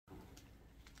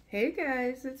Hey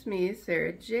guys, it's me,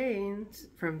 Sarah Jane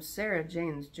from Sarah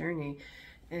Jane's Journey,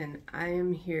 and I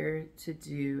am here to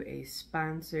do a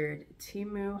sponsored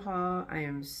Temu haul. I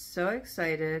am so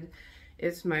excited.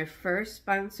 It's my first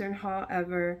sponsored haul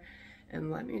ever, and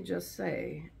let me just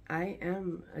say, I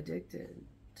am addicted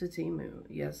to Temu.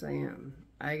 Yes, I am.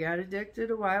 I got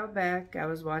addicted a while back. I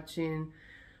was watching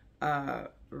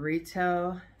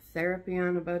retail therapy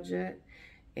on a budget,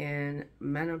 and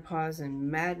Menopause and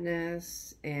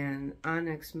Madness and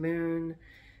Onyx Moon,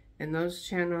 and those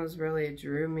channels really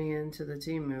drew me into the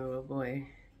Temu. Oh boy,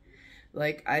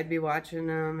 like I'd be watching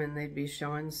them and they'd be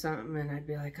showing something and I'd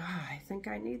be like, oh, I think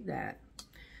I need that.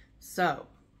 So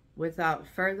without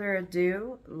further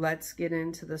ado, let's get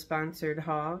into the sponsored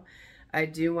haul. I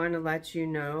do want to let you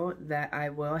know that I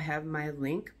will have my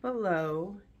link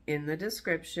below in the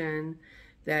description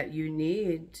that you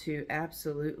need to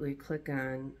absolutely click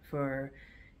on for,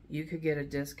 you could get a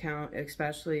discount,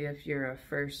 especially if you're a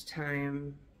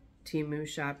first-time Temu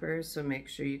shopper, so make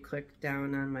sure you click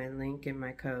down on my link and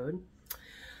my code.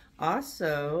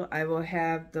 Also, I will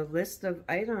have the list of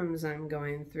items I'm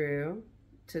going through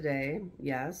today,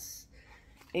 yes,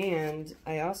 and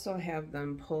I also have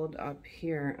them pulled up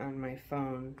here on my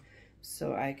phone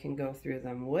so I can go through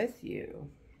them with you.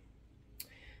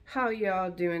 How y'all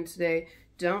doing today?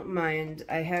 Don't mind,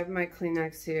 I have my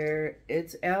Kleenex here.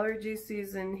 It's allergy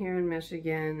season here in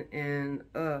Michigan, and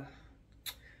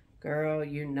girl,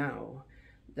 you know,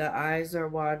 the eyes are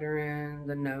watering,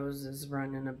 the nose is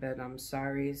running a bit. I'm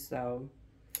sorry. So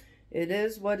it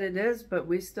is what it is, but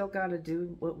we still gotta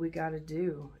do what we gotta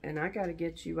do, and I gotta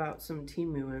get you out some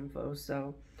Temu info.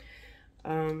 So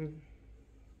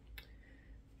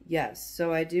yes,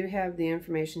 so I do have the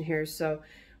information here. So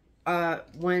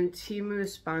when Temu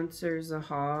sponsors a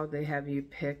haul, they have you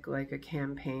pick like a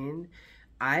campaign.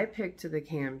 I picked the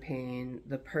campaign,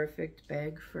 the perfect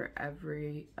bag for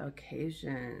every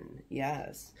occasion.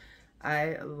 Yes,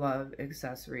 I love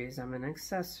accessories. I'm an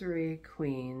accessory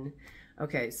queen.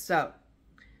 Okay, so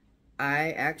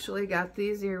I actually got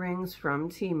these earrings from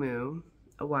Temu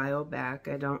a while back.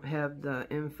 I don't have the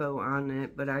info on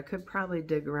it, but I could probably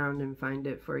dig around and find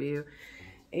it for you.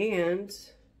 And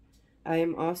I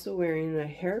am also wearing a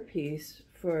hairpiece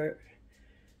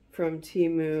from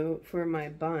Temu for my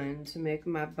bun, to make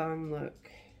my bun look,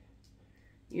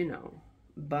 you know,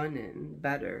 bunnin'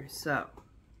 better. So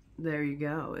there you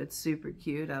go. It's super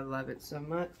cute. I love it so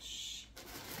much.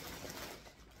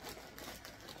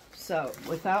 So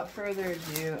without further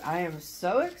ado, I am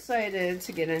so excited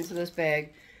to get into this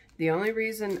bag. The only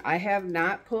reason I have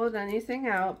not pulled anything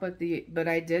out, but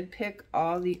I did pick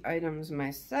all the items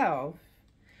myself.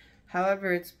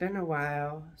 However, it's been a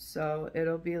while, so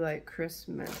it'll be like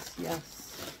Christmas.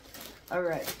 Yes. All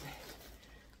right.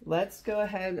 Let's go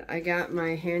ahead. I got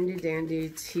my handy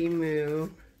dandy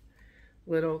Temu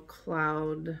little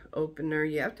cloud opener.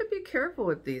 You have to be careful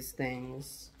with these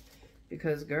things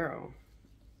because, girl,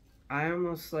 I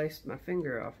almost sliced my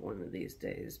finger off one of these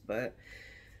days, but,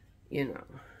 you know,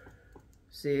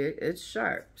 see, it's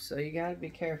sharp, so you gotta be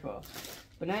careful.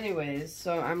 But anyways,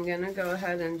 so I'm gonna go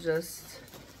ahead and just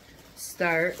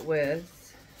start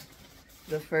with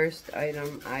the first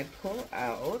item I pull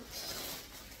out.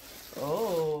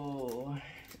 Oh,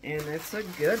 and it's a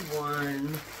good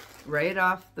one. Right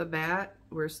off the bat,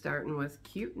 we're starting with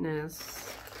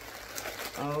cuteness.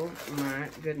 Oh my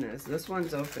goodness, this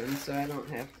one's open, so I don't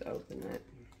have to open it.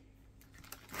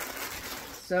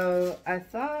 So I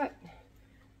thought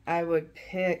I would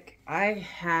pick, I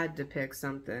had to pick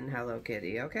something Hello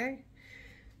Kitty, okay?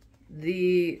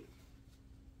 The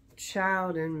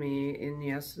child in me, and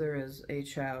yes, there is a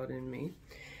child in me,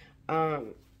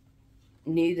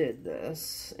 needed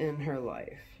this in her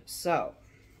life. So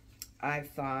I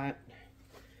thought,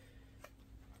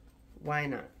 why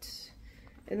not?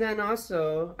 And then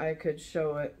also I could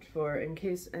show it for, in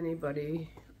case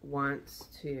anybody wants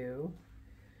to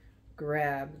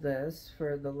grab this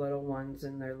for the little ones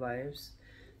in their lives.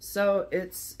 So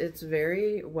it's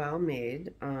very well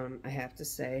made, I have to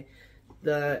say.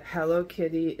 The Hello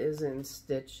Kitty is in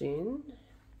stitching.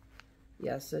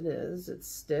 Yes, it is. It's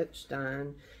stitched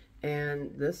on,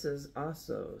 and this is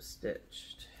also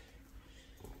stitched.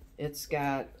 It's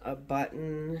got a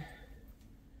button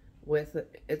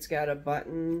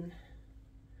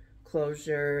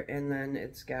closure, and then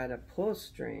it's got a pull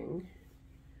string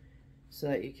so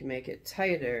that you can make it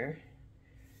tighter.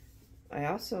 I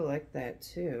also like that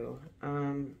too.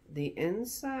 The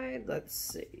inside, let's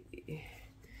see.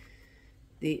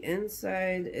 The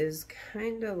inside is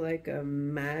kind of like a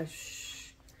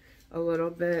mesh a little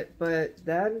bit, but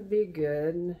that'd be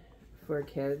good for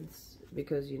kids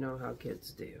because you know how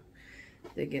kids do.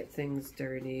 they get things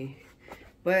dirty.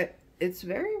 But it's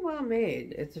very well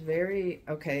made. It's very,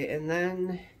 okay, and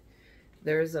then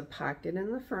there's a pocket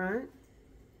in the front,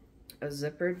 a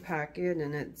zippered pocket,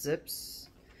 and it zips,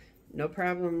 no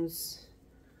problems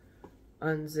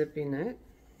unzipping it.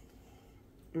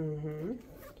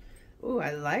 Ooh,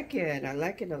 I like it. I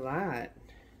like it a lot.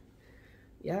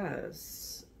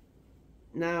 Yes.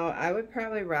 Now, I would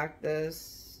probably rock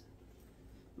this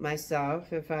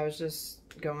myself if I was just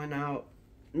going out,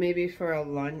 maybe for a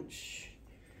lunch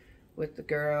with the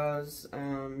girls.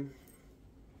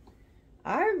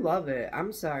 I love it.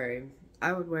 I'm sorry.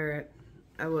 I would wear it.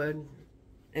 I would.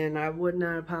 And I would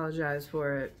not apologize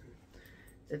for it.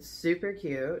 It's super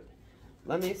cute.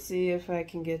 Let me see if I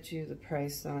can get you the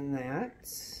price on that.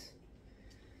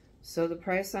 So the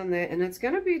price on that, and it's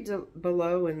going to be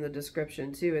below in the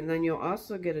description too, and then you'll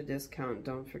also get a discount,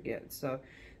 don't forget. So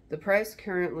the price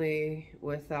currently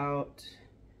without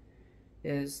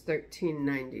is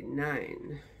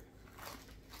 $13.99.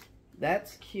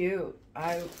 That's cute.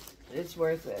 It's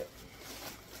worth it.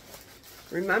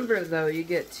 Remember though, you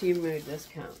get Temu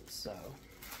discounts, so.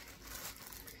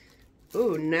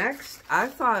 Ooh, next, I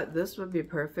thought this would be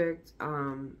perfect,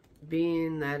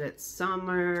 being that it's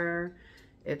summer,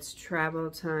 it's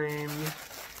travel time.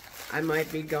 I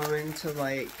might be going to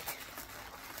like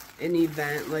an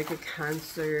event, like a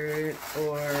concert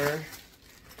or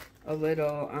a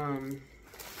little,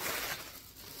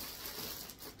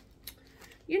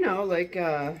 you know, like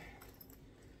a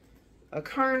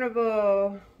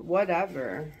carnival,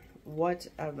 whatever.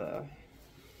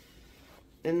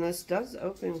 And this does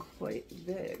open quite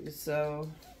big, so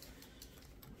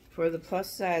for the plus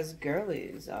size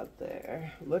girlies out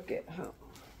there, look at how,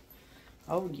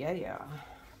 oh yeah.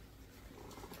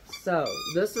 So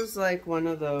this is like one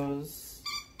of those,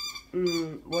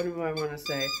 what do I want to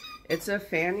say? It's a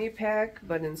fanny pack,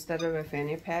 but instead of a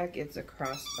fanny pack, it's a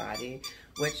crossbody,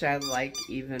 which I like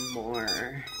even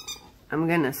more. I'm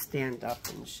gonna stand up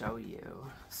and show you.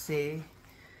 See?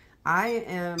 I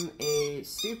am a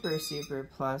super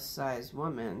plus size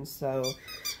woman, so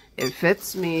it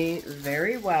fits me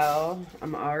very well.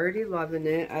 I'm already loving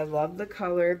it. I love the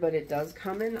color, but it does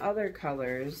come in other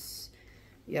colors.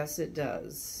 Yes, it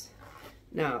does.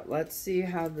 Now, let's see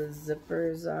how the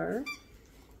zippers are.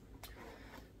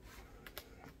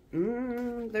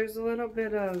 There's a little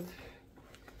bit of,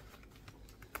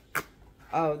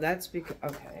 oh, that's because,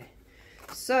 okay.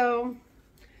 So,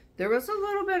 there was a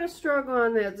little bit of struggle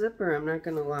on that zipper, I'm not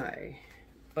gonna lie.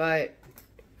 But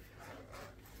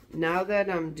now that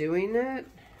I'm doing it,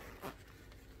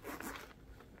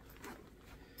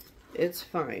 it's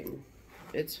fine.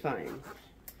 It's fine.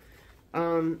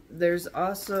 There's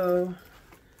also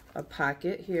a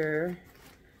pocket here,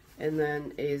 and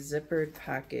then a zippered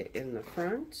pocket in the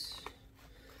front.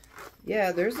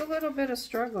 Yeah, there's a little bit of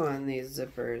struggle on these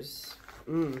zippers.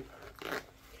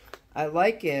 I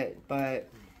like it, but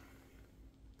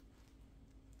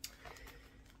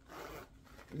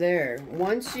there,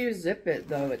 once you zip it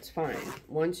though, it's fine.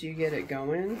 Once you get it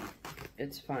going,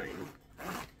 it's fine.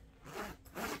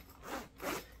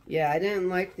 Yeah, I didn't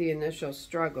like the initial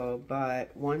struggle,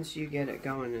 but once you get it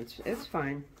going, it's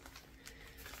fine.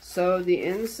 So the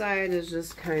inside is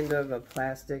just kind of a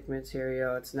plastic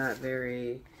material. It's not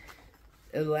very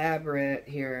elaborate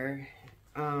here.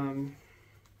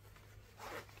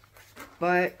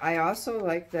 But I also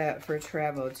like that for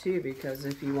travel too, because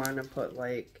if you want to put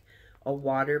like a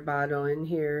water bottle in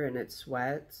here and it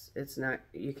sweats, it's not,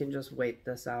 you can just wait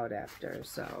this out after.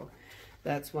 So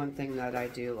that's one thing that I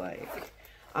do like.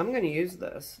 I'm going to use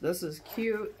this. This is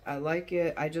cute. I like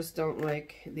it. I just don't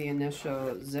like the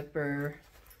initial zipper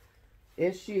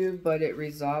issue, but it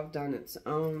resolved on its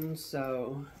own.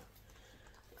 So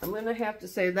I'm going to have to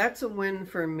say that's a win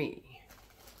for me.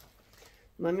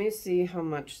 Let me see how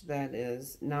much that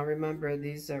is. Now remember,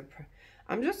 these are,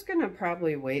 I'm just going to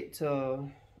probably wait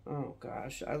till, oh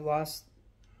gosh, I lost.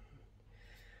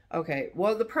 Okay,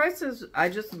 well the prices, I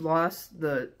just lost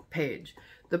the page.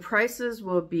 The prices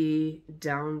will be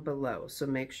down below, so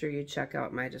make sure you check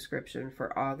out my description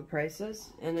for all the prices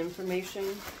and information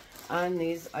on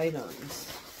these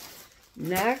items.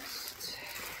 Next,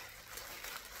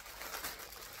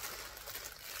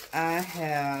 I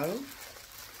have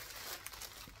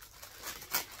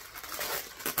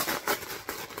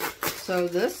so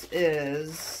this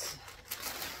is,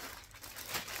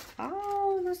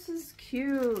 oh, this is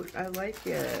cute. I like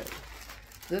it.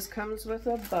 This comes with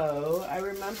a bow. I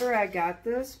remember I got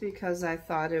this because I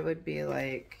thought it would be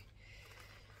like,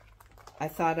 I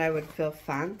thought I would feel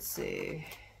fancy.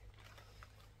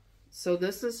 So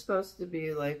this is supposed to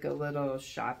be like a little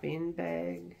shopping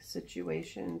bag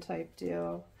situation type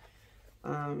deal.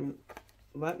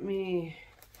 Let me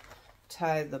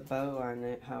tie the bow on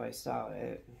it how I saw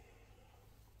it.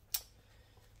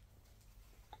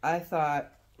 I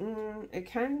thought,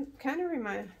 it kind of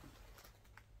reminds,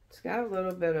 it's got a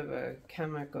little bit of a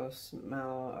chemical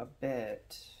smell, a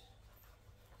bit.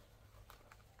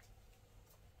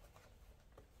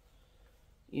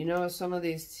 You know, some of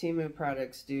these Temu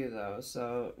products do though,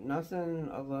 so nothing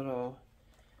a little,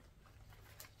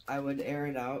 I would air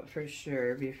it out for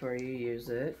sure before you use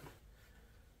it.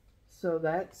 So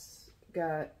that's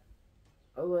got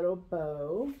a little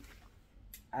bow.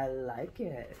 I like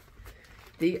it.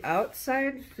 The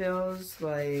outside feels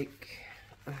like,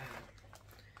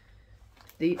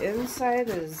 the inside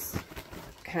is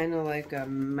kind of like a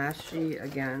meshy,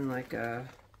 again, like a,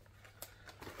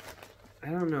 I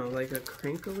don't know, like a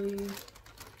crinkly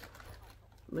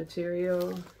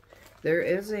material. There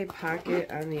is a pocket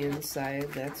on the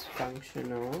inside that's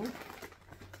functional.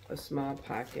 A small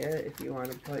pocket if you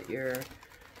want to put your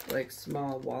like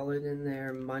small wallet in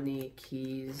there, money,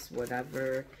 keys,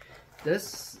 whatever.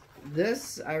 This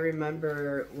I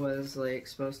remember was like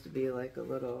supposed to be like a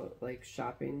little like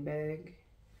shopping bag.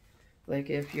 Like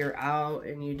if you're out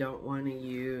and you don't want to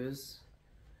use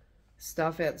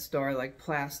stuff at the store like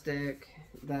plastic,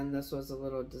 then this was a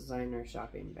little designer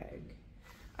shopping bag.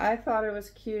 I thought it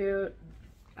was cute.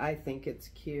 I think it's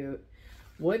cute.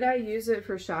 Would I use it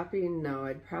for shopping? No,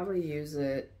 I'd probably use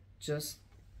it just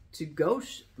to go,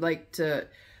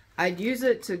 I'd use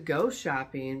it to go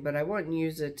shopping, but I wouldn't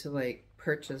use it to like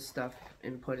purchase stuff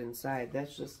and put inside.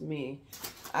 That's just me.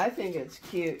 I think it's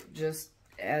cute just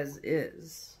as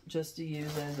is, just to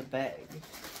use as a bag.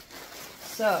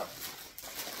 So,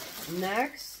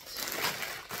 next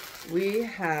we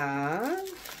have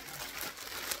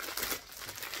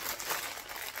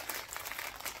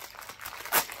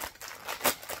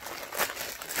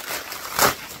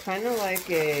kind of like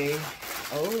a,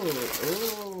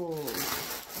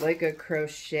 like a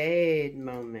crocheted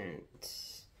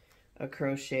moment. A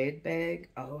crocheted bag.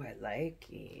 Oh, I like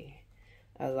it.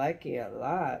 I like it a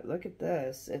lot. Look at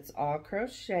this. It's all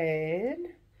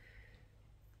crocheted.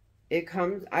 It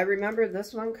comes, I remember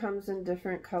this one comes in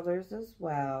different colors as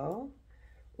well.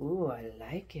 Ooh, I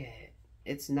like it.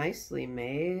 It's nicely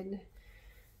made.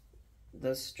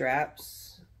 The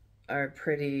straps are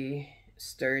pretty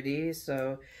sturdy,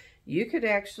 so you could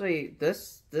actually,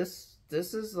 this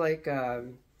is like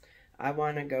I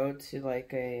want to go to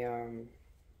like a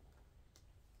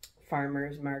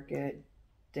farmer's market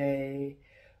day,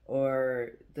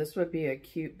 or this would be a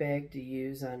cute bag to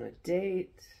use on a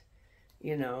date.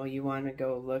 You know, you want to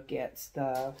go look at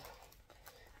stuff.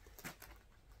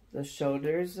 The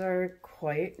shoulders are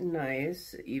quite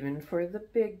nice, even for the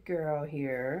big girl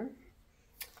here.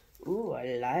 Ooh,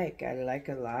 I like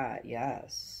a lot,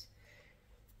 yes.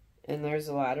 And there's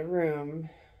a lot of room.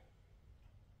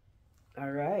 All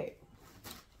right,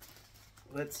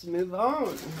 let's move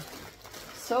on.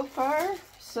 So far,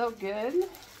 so good.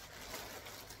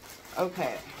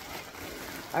 Okay,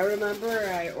 I remember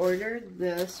I ordered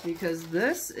this because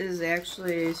this is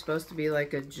actually supposed to be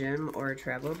like a gym or a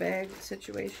travel bag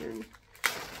situation.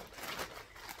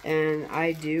 And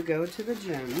I do go to the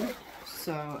gym,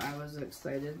 so I was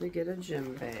excited to get a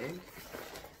gym bag.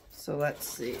 So let's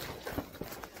see.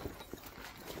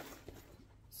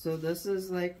 So this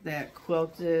is like that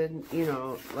quilted, you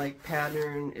know, like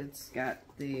pattern. It's got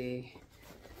the,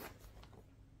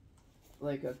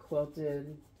 like a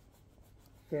quilted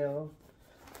feel.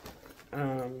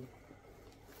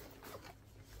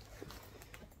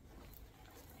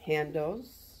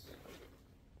 Handles.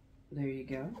 There you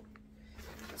go.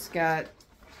 It's got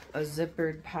a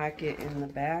zippered pocket in the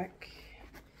back.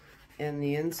 And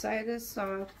the inside is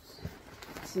soft.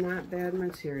 It's not bad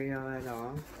material at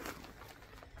all.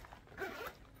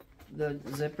 The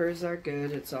zippers are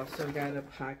good. It's also got a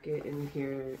pocket in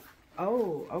here.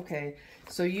 Oh, okay.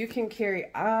 So you can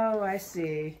carry, oh, I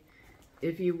see.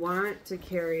 If you want to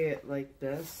carry it like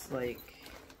this, like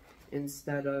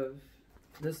instead of,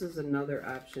 this is another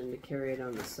option to carry it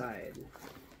on the side,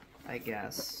 I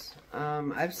guess.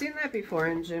 I've seen that before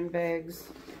in gym bags.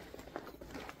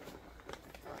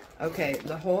 Okay,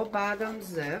 the whole bottom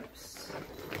zips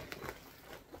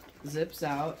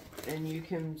out, and you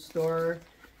can store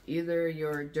either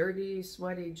your dirty,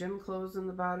 sweaty gym clothes in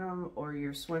the bottom or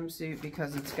your swimsuit,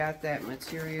 because it's got that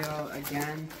material,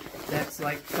 again, that's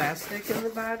like plastic in the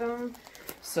bottom,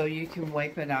 so you can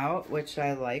wipe it out, which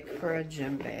I like for a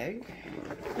gym bag.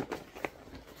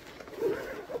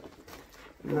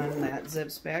 And then that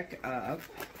zips back up.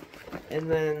 And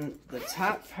then the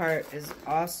top part is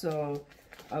also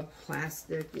a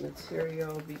plastic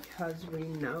material because we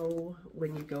know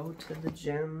when you go to the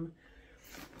gym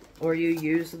or you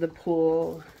use the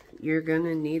pool, you're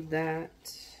gonna need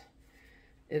that.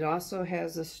 It also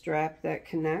has a strap that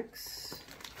connects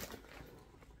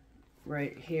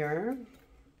right here.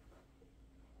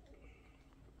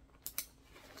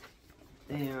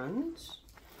 And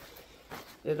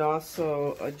it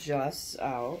also adjusts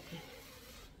out.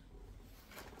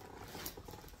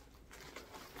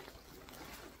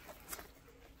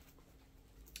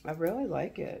 I really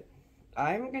like it.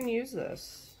 I'm going to use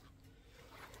this.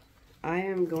 I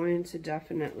am going to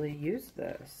definitely use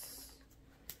this.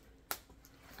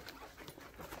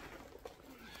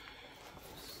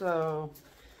 So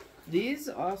these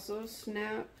also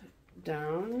snap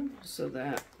down so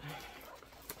that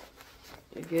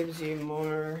it gives you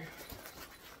more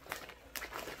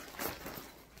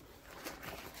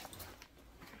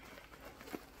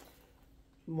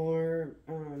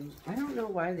I don't know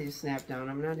why these snap down.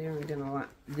 I'm not even gonna lie.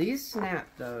 These snap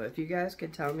though. If you guys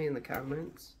could tell me in the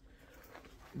comments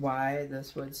why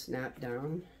this would snap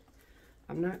down,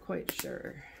 I'm not quite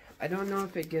sure. I don't know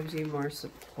if it gives you more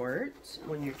support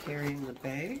when you're carrying the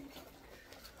bag.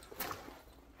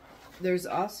 There's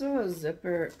also a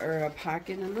zipper or a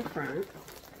pocket in the front.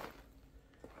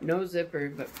 No zipper,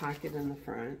 but pocket in the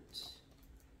front.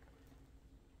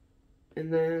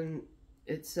 And then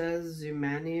it says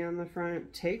Zumani on the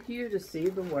front, take you to see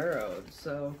the world.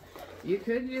 So you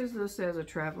could use this as a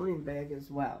traveling bag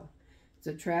as well. It's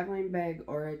a traveling bag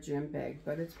or a gym bag,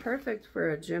 but it's perfect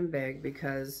for a gym bag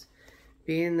because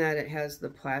being that it has the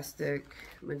plastic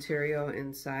material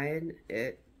inside,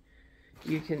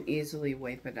 you can easily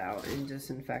wipe it out and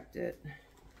disinfect it,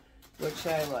 which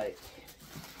I like.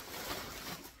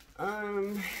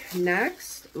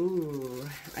 Next, ooh,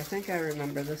 I think I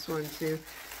remember this one too.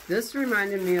 This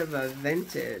reminded me of a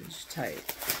vintage type.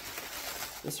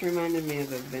 This reminded me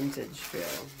of a vintage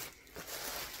feel.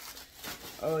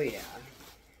 Oh yeah.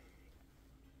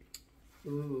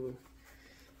 Ooh.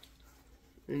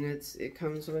 And it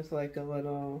comes with like a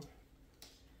little,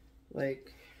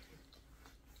 like,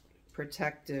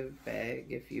 protective bag,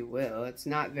 if you will. It's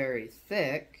not very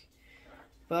thick,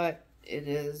 but it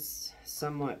is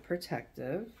somewhat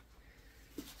protective.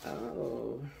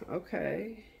 Oh,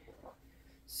 okay.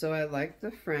 So I like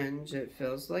the fringe. It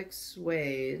feels like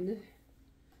suede.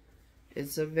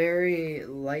 It's a very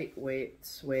lightweight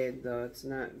suede though. It's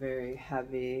not very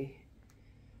heavy.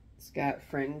 It's got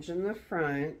fringe in the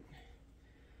front.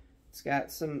 It's got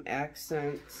some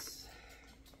accents.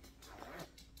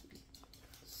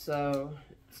 So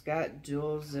it's got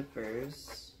dual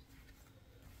zippers.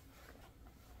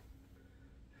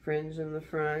 Fringe in the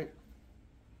front.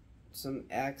 Some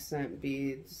accent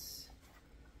beads.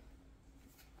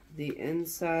 The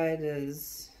inside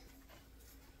is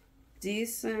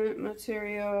decent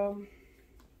material.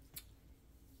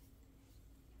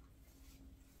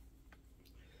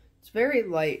 It's very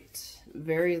light,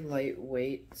 very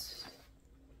lightweight.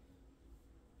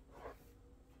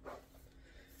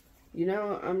 You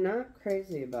know, I'm not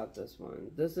crazy about this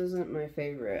one. This isn't my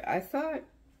favorite. I thought,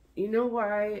 you know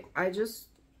why?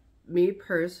 Me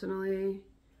personally,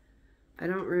 I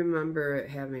don't remember it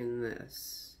having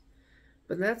this.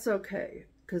 But that's okay,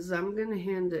 because I'm going to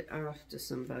hand it off to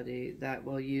somebody that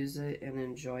will use it and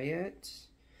enjoy it.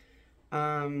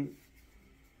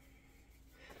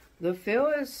 The feel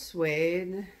is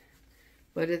suede,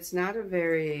 but it's not a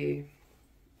very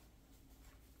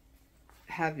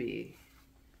heavy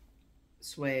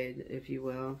suede, if you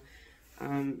will.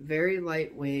 Very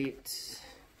lightweight.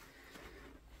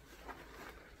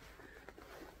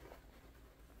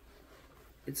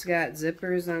 It's got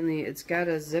zippers on it's got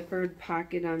a zippered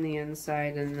pocket on the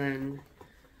inside and then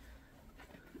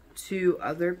 2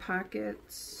 other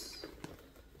pockets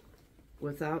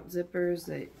without zippers,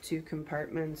 2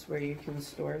 compartments where you can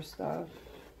store stuff.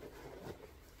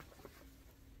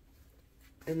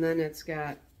 And then it's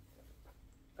got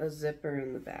a zipper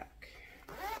in the back.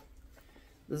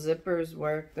 The zippers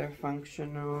work, they're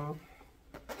functional.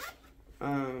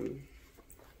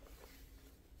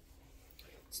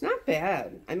 It's not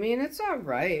bad. I mean, it's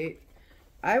alright.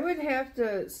 I would have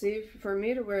to, see, for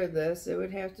me to wear this, it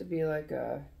would have to be like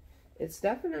it's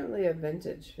definitely a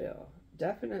vintage feel.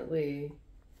 Definitely,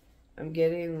 I'm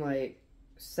getting like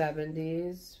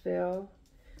 70s feel.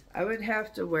 I would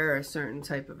have to wear a certain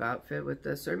type of outfit with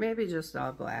this, or maybe just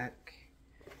all black.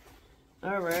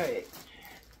 Alright.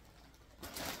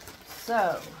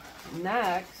 So,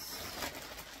 next,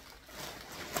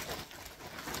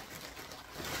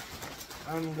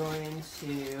 I'm going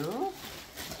to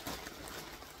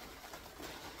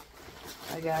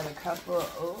got a couple,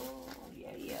 oh,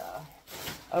 yeah.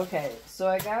 Okay, so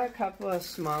I got a couple of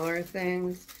smaller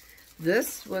things.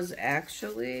 This was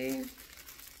actually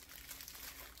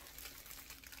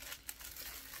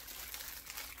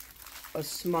a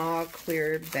small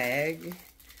clear bag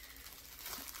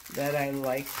that I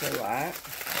liked a lot.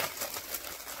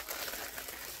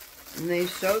 And they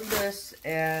showed this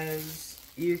as,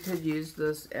 you could use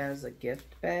this as a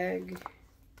gift bag,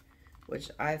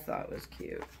 which I thought was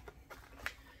cute.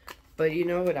 But you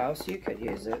know what else you could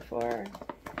use it for?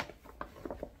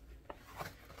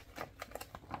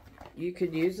 You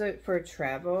could use it for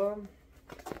travel.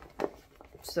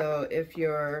 So if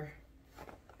you're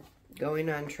going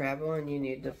on travel and you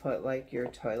need to put like your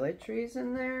toiletries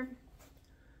in there,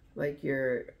 like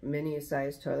your mini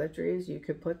size toiletries, you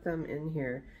could put them in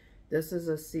here. This is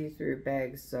a see-through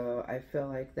bag, so I feel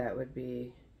like that would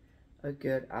be a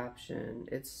good option.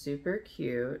 It's super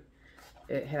cute.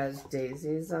 It has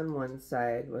daisies on one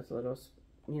side with little,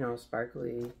 you know,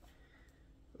 sparkly,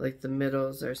 like the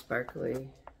middles are sparkly.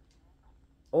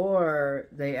 Or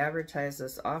they advertise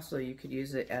this also, you could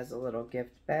use it as a little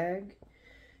gift bag.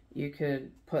 You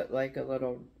could put like a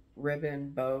little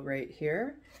ribbon bow right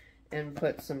here and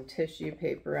put some tissue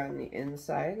paper on the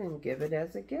inside and give it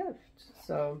as a gift.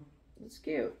 So it's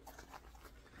cute.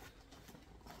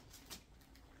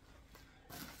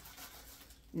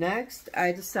 Next,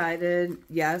 I decided,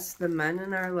 yes, the men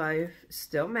in our life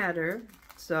still matter.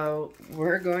 So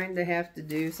we're going to have to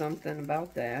do something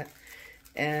about that.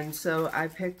 And so I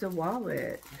picked a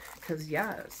wallet because,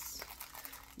 yes,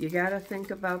 you got to think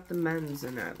about the men's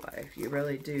in our life. You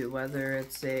really do. Whether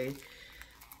it's a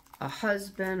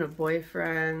husband, a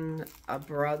boyfriend, a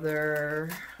brother,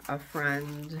 a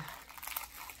friend.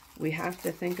 We have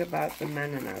to think about the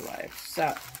men in our life.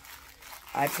 So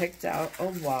I picked out a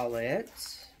wallet.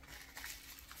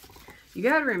 You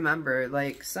got to remember,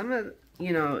 like, some of,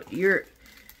 you know, your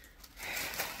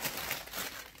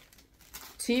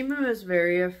Temu is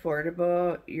very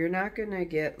affordable. You're not going to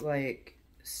get, like,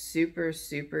 super,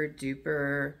 super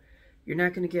duper. You're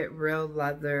not going to get real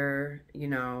leather, you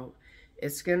know.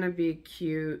 It's going to be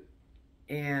cute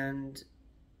and,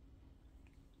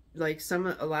 like,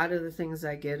 a lot of the things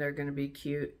I get are going to be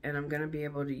cute and I'm going to be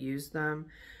able to use them.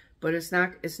 But it's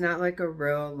not like a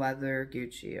real leather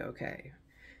Gucci, okay?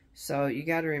 So you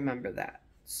got to remember that.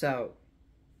 So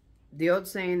the old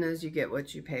saying is you get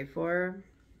what you pay for.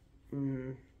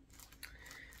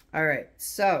 All right,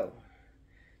 so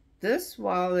this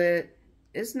wallet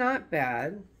is not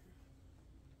bad.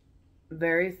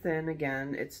 Very thin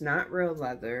again. It's not real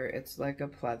leather. It's like a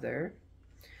pleather.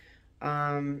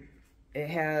 It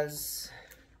has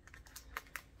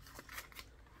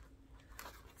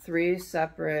two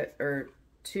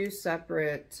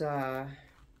separate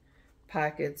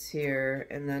pockets here,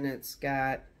 and then it's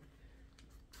got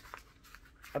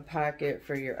a pocket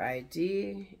for your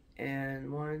ID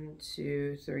and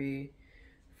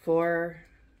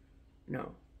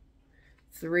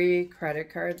 3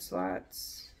 credit card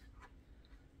slots.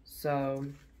 So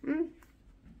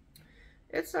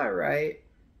it's all right.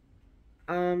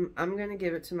 I'm gonna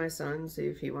give it to my son, see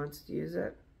if he wants to use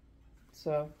it.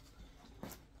 So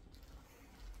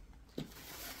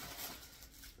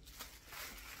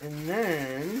and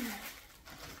then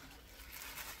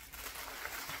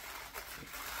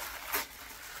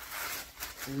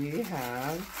we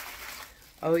have,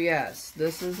 oh yes,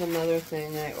 this is another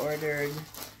thing I ordered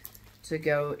to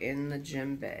go in the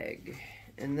gym bag.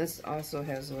 And this also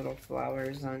has little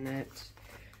flowers on it.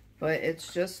 But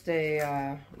it's just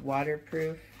a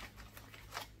waterproof.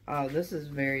 Oh, this is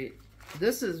very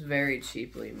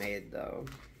cheaply made though.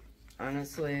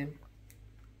 Honestly.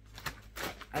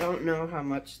 I don't know how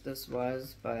much this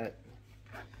was, but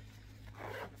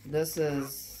this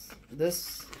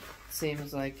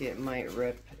seems like it might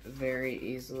rip very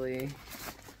easily.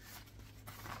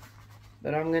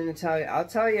 But I'm going to tell you, I'll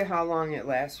tell you how long it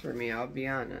lasts for me, I'll be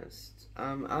honest.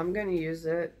 I'm going to use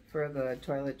it for the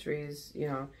toiletries. You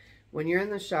know, when you're in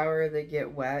the shower, they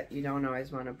get wet. You don't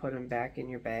always want to put them back in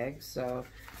your bag. So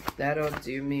that'll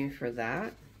do me for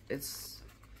that. It's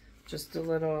just a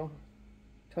little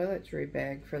toiletry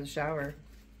bag for the shower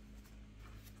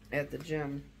at the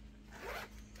gym.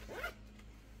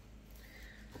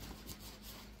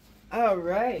 All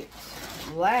right,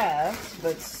 last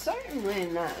but certainly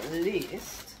not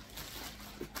least,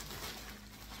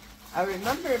 I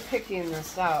remember picking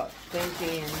this out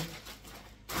thinking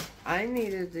I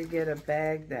needed to get a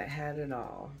bag that had it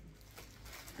all.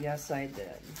 Yes, I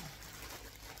did.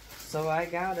 So I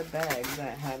got a bag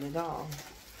that had it all.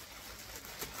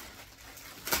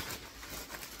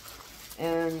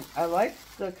 And I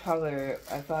liked the color.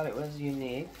 I thought it was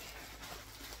unique.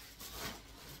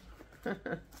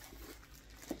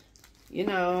 You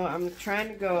know, I'm trying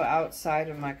to go outside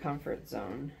of my comfort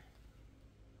zone.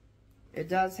 It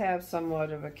does have somewhat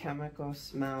of a chemical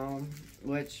smell,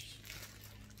 which,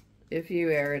 if you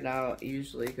air it out,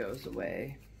 usually goes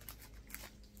away.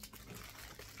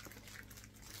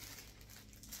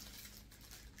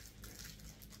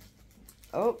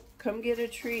 Oh, come get a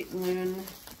treat, Loon.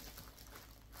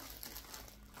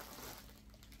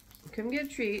 Come get a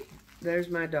treat. There's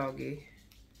my doggy.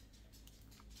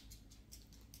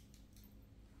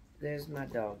 There's my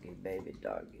doggy, baby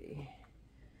doggy.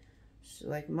 She's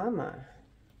like, Mama,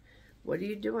 what are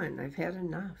you doing? I've had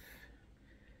enough.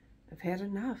 I've had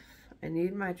enough. I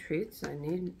need my treats. I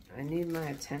need my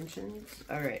attentions.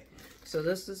 All right. So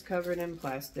this is covered in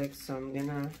plastic, so I'm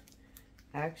gonna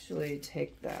actually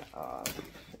take that off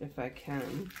if I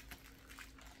can.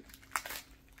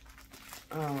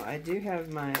 Oh, I do have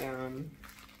my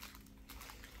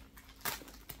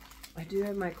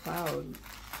cloud,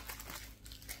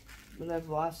 but I've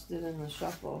lost it in the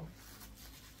shuffle.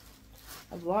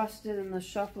 I've lost it in the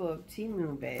shuffle of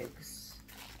Temu bags.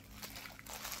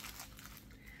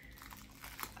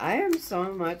 I am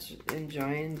so much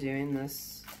enjoying doing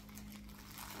this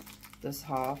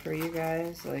haul for you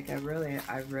guys. Like, I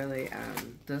really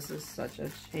am. This is such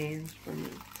a change for me.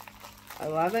 I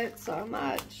love it so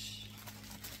much.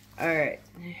 Alright,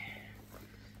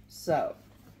 so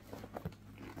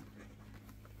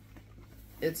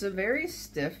it's a very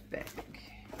stiff bag.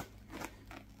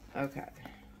 Okay,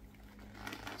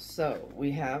 so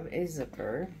we have a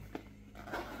zipper.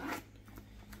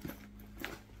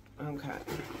 Okay,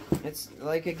 it's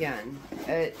like, again,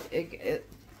 it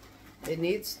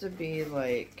needs to be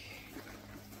like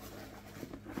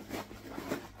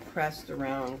pressed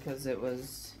around because it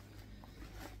was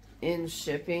in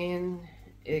shipping.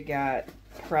 It got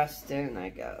pressed in, I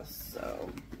guess, so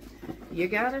you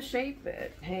gotta shape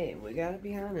it. Hey, we gotta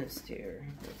be honest here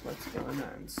with what's going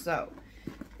on. So,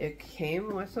 it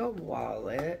came with a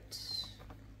wallet.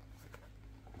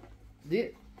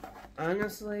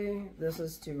 Honestly, this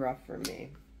is too rough for me.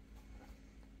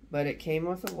 But it came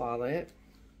with a wallet.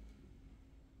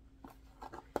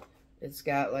 It's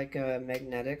got like a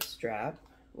magnetic strap,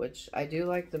 which I do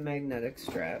like the magnetic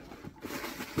strap.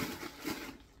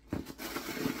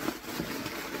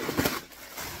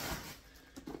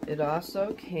 It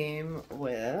also came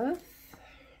with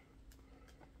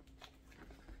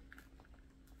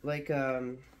like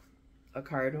a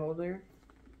card holder.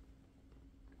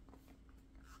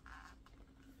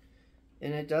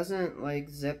 And it doesn't like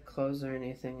zip close or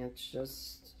anything. It's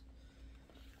just,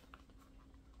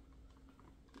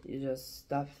 you just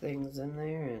stuff things in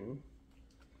there, and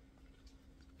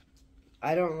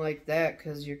I don't like that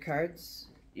because your cards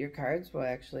will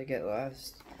actually get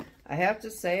lost. I have to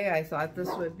say, I thought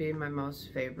this would be my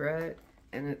most favorite,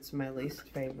 and it's my least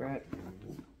favorite.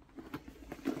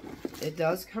 It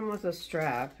does come with a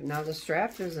strap. Now the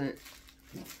strap is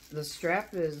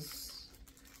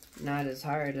not as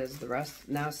hard as the rest.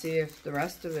 Now see, if the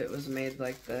rest of it was made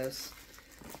like this,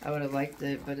 I would have liked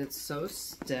it, but it's so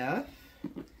stiff.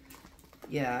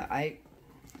 Yeah, I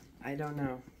don't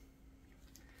know.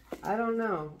 I don't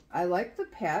know. I like the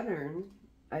pattern.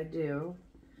 I do.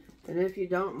 And if you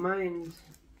don't mind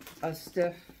a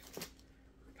stiff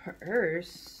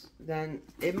purse, then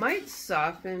it might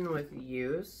soften with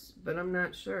use, but I'm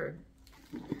not sure.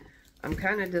 I'm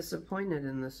kind of disappointed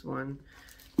in this one.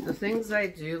 The things I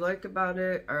do like about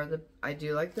it are I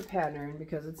do like the pattern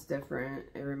because it's different.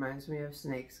 It reminds me of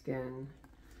snakeskin.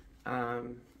 I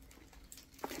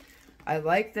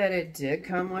like that it did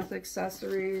come with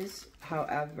accessories.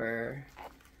 However,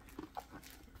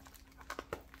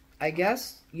 I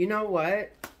guess, you know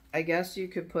what? I guess you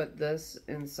could put this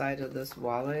inside of this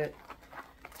wallet.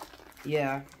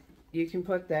 Yeah, you can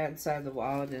put that inside the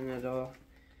wallet and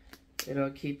it'll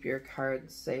keep your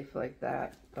cards safe like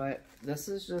that. But this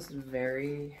is just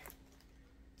very,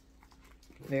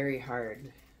 very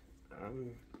hard.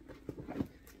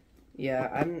 Yeah,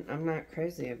 I'm not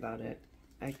crazy about it.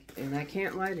 And I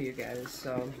can't lie to you guys,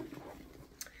 so.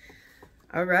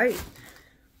 All right.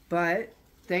 But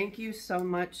thank you so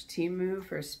much, Temu,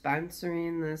 for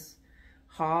sponsoring this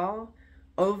haul.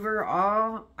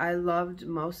 Overall, I loved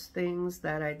most things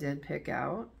that I did pick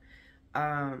out.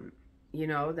 You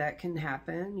know, that can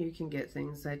happen. You can get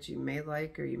things that you may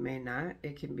like or you may not.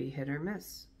 It can be hit or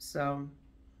miss. So,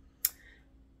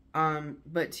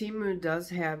 but Temu does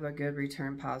have a good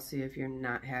return policy if you're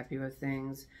not happy with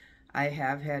things. I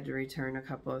have had to return a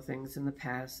couple of things in the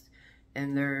past,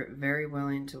 and they're very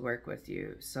willing to work with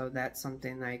you. So that's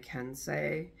something I can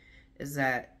say, is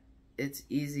that it's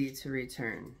easy to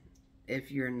return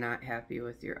if you're not happy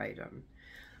with your item.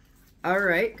 All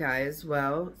right, guys,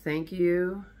 well, thank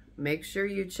you. Make sure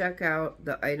you check out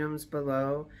the items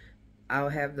below. I'll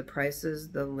have the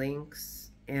prices, the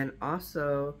links, and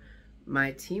also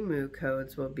my Temu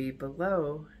codes will be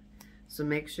below, so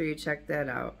make sure you check that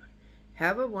out.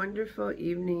 Have a wonderful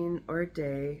evening or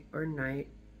day or night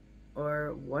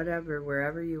or whatever,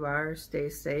 wherever you are. Stay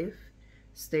safe,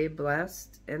 stay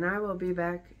blessed, and I will be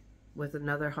back with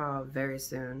another haul very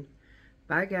soon.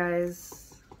 Bye, guys.